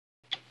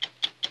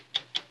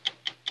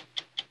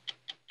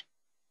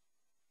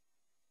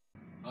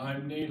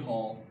I'm Nate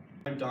Hall.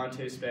 I'm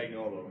Dante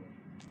Spagnuolo.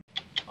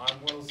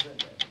 I'm Will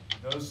Sitnick.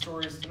 Those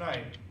stories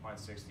tonight on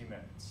 60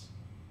 Minutes.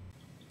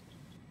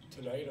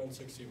 Tonight on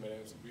 60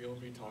 Minutes, we'll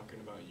be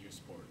talking about youth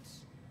sports.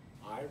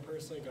 I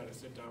personally got to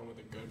sit down with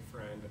a good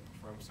friend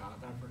from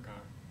South Africa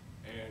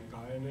and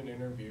got in an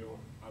interview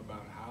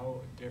about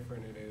how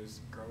different it is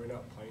growing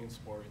up playing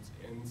sports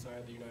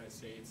inside the United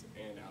States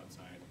and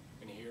outside.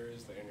 And here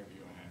is the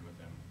interview I had with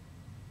them.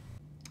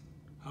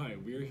 Hi,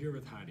 we're here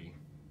with Hadi.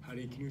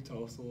 Hadi, can you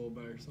tell us a little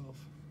about yourself?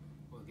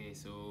 Okay,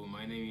 so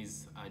my name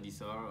is Hadi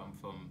Sarr. I'm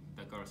from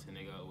Dakar,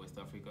 Senegal, West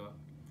Africa,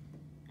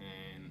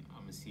 and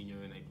I'm a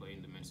senior and I play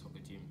in the men's soccer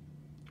team.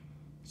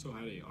 So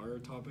Hadi, our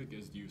topic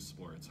is youth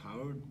sports.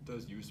 How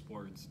does youth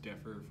sports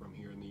differ from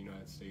here in the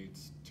United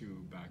States to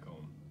back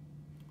home?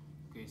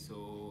 Okay,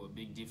 so a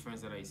big difference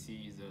that I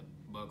see is that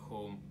back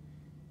home,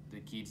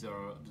 the kids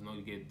do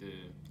not get the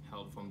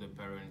help from their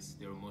parents.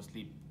 They're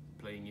mostly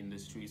playing in the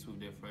streets with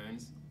their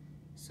friends.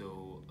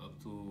 So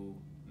up to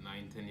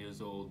 9-10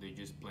 years old, they're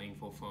just playing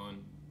for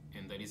fun,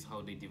 and that is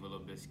how they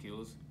develop their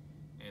skills.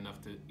 And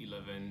after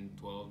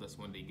 11-12, that's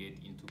when they get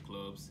into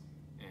clubs,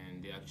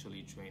 and they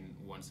actually train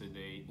once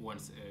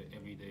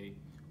every day,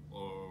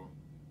 or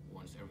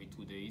once every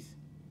 2 days.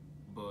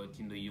 But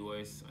in the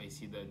US, I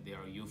see that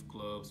there are youth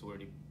clubs where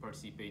they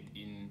participate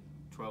in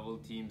travel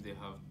teams. They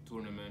have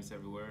tournaments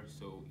everywhere,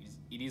 so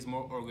it is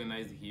more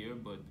organized here,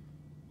 but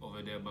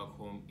over there back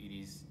home, it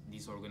is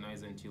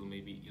disorganized until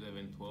maybe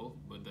 11-12,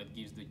 but that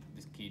gives the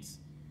kids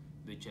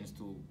the chance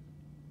to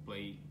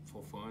play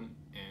for fun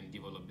and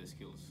develop their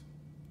skills.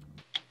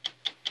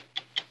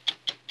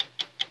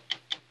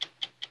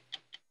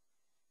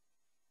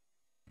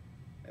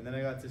 And then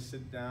I got to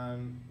sit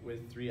down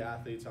with 3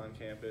 athletes on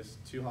campus,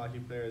 2 hockey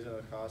players and a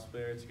lacrosse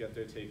player, to get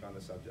their take on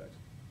the subject.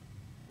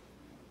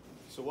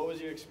 So what was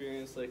your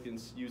experience like in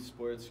youth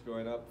sports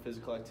growing up,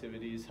 physical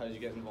activities? How did you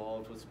get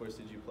involved? What sports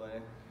did you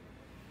play?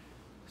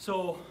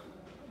 So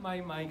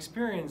my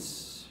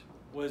experience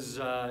was,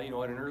 at an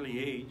early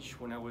age.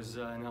 When I was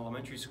in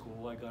elementary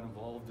school, I got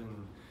involved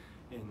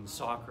in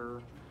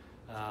soccer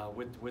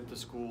with the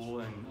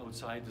school and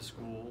outside the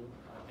school.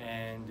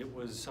 And it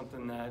was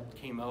something that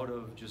came out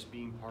of just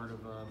being part of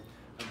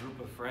a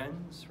group of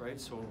friends, right?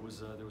 So it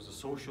was there was a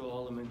social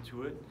element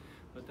to it,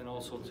 but then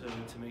also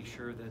to make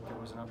sure that there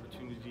was an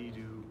opportunity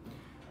to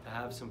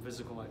have some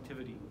physical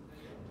activity.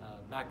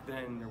 Back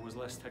then, there was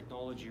less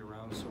technology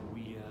around, so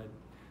we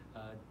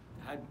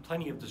had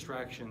plenty of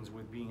distractions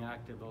with being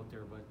active out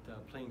there.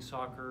 But playing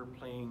soccer,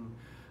 playing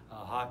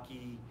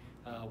hockey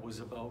was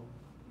about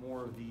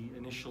more of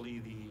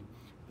initially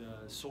the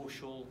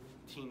social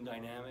team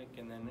dynamic,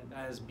 and then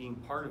as being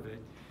part of it,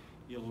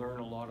 you'll learn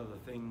a lot of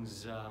the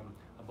things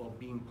about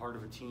being part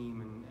of a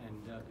team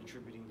and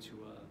contributing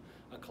to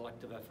a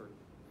collective effort.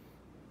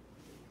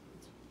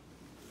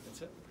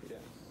 That's it?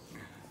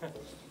 Yeah.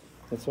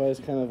 That's why it's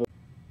kind of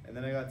And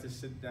then I got to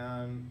sit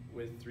down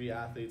with 3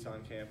 athletes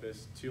on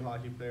campus, 2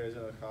 hockey players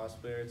and a lacrosse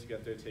player, to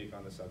get their take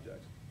on the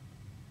subject.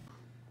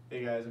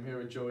 Hey guys, I'm here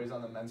with Joe. He's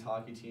on the men's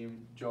hockey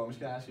team. Joe, I'm just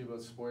going to ask you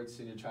about sports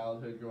in your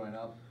childhood growing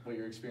up, what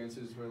your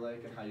experiences were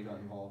like and how you got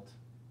involved.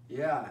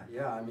 Yeah.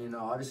 I mean,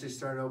 obviously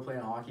started out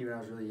playing hockey when I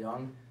was really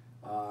young.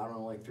 I don't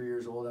know, like 3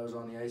 years old, I was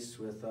on the ice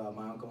with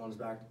my uncle on his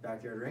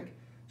backyard rink.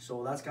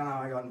 So that's kind of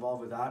how I got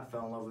involved with that,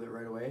 fell in love with it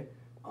right away.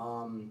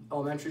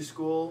 Elementary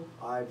school,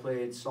 I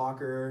played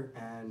soccer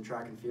and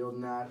track and field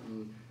and that,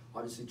 and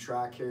obviously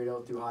track carried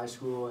out through high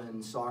school,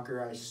 and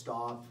soccer I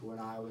stopped when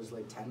I was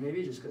like 10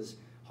 maybe, just because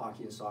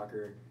hockey and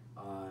soccer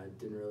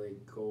didn't really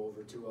go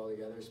over too well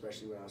together,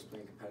 especially when I was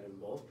playing competitive in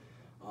both.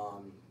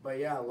 But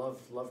yeah, I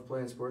loved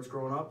playing sports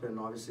growing up, and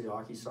obviously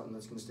hockey's something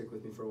that's going to stick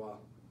with me for a while.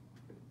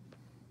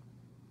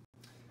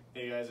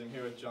 Hey guys, I'm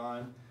here with John.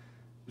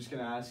 I'm just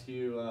going to ask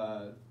you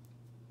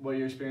what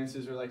your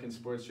experiences were like in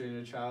sports during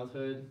your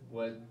childhood,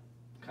 what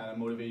kind of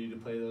motivated you to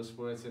play those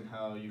sports, and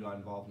how you got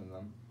involved in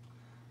them.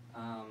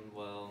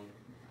 Well,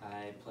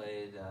 I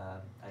played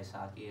ice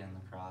hockey and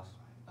lacrosse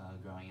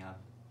growing up.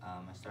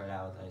 I started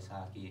out with ice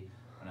hockey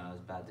when I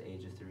was about the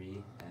age of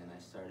 3, and I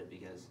started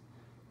because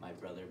my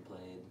brother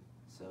played,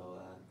 so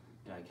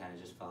I kind of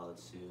just followed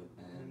suit,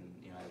 and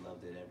I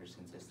loved it ever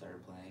since I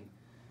started playing.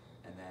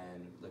 And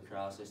then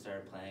lacrosse I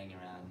started playing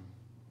around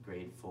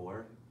grade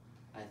 4.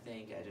 I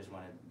think I just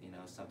wanted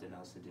something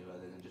else to do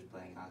other than just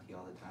playing hockey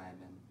all the time,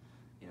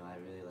 and I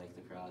really liked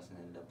lacrosse and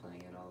ended up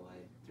playing it all the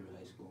way through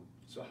high school.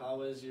 So how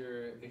was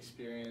your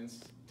experience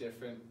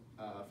different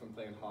from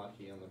playing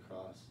hockey and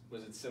lacrosse?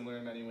 Was it similar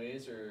in many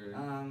ways, or?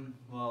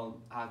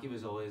 Well, hockey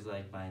was always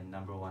like my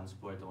 #1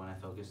 sport, the one I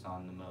focused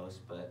on the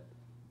most, but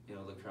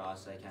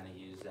lacrosse I kind of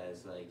used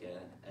as like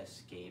a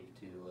escape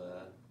to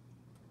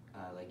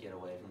like get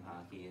away from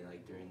hockey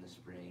like during the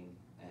spring,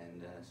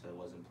 and so I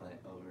wasn't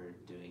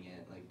overdoing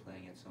it, like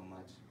playing it so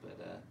much, but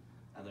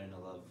I learned to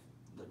love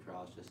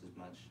lacrosse just as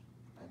much,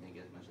 I think,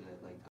 as much as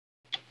I liked hockey.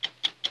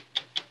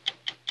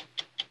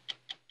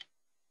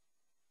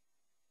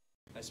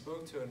 I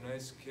spoke to a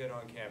nice kid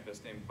on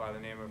campus named by the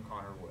name of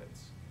Connor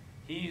Woods.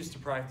 He used to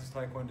practice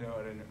Taekwondo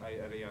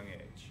at a young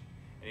age.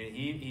 and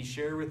he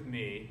shared with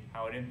me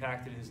how it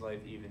impacted his life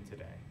even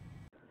today.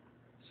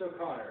 So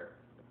Connor,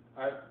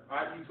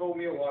 you told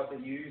me a lot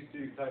that you used to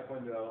do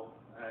Taekwondo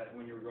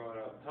when you were growing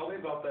up. Tell me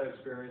about that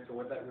experience and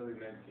what that really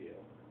meant to you.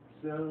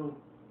 So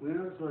when it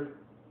was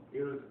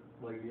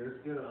like years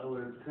ago, I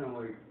was kind of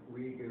like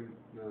weak and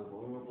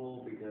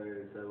vulnerable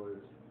because I was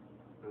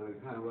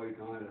kind of like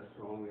not as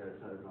strong as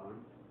I was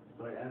on.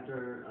 But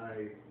after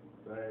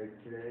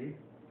today,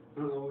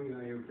 not only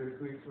I am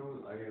physically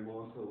strong, I am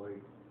also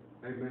like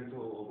my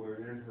mental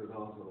awareness has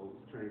also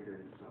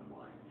strengthened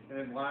somewhat. And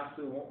then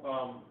lastly,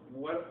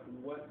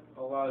 what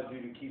allows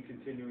you to keep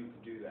continuing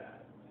to do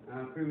that?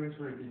 Pretty much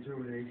my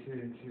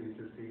determination to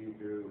succeed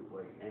through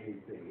like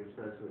anything,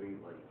 especially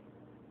like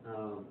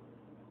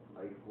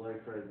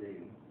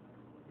life-threatening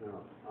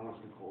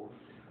obstacles.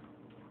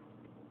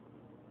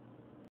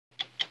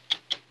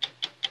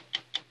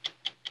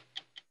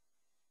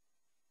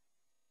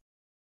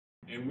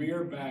 And we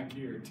are back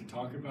here to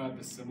talk about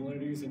the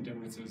similarities and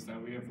differences that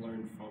we have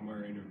learned from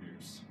our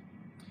interviews.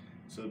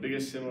 So the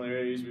biggest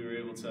similarities we were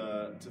able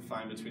to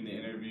find between the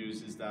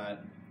interviews is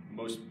that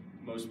most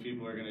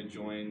people are going to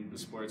join the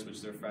sports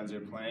which their friends are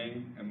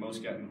playing, and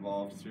most get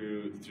involved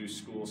through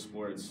school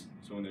sports.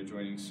 So when they're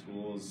joining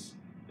schools,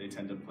 they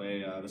tend to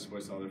play the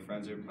sports all their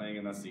friends are playing,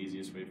 and that's the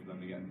easiest way for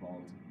them to get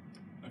involved.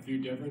 A few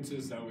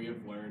differences that we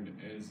have learned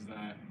is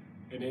that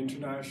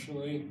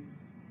internationally,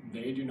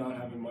 they do not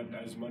have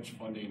as much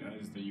funding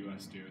as the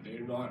U.S. do. They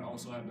do not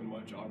also have as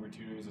much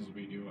opportunities as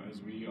we do,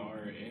 as we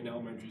are in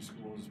elementary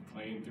schools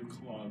playing through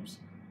clubs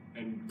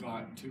and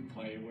got to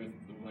play with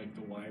like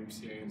the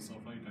YMCA and stuff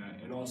like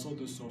that. And also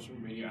the social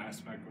media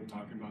aspect when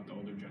talking about the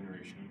older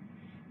generation.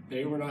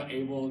 They were not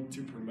able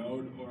to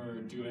promote or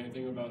do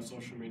anything about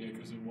social media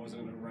because it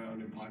wasn't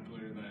around and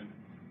popular then.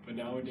 But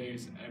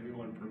nowadays,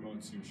 everyone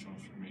promotes through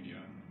social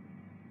media.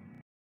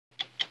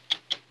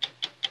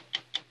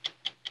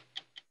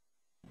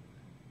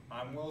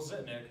 I'm Will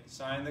Zitnick,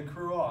 signing the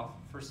crew off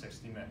for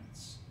 60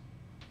 minutes.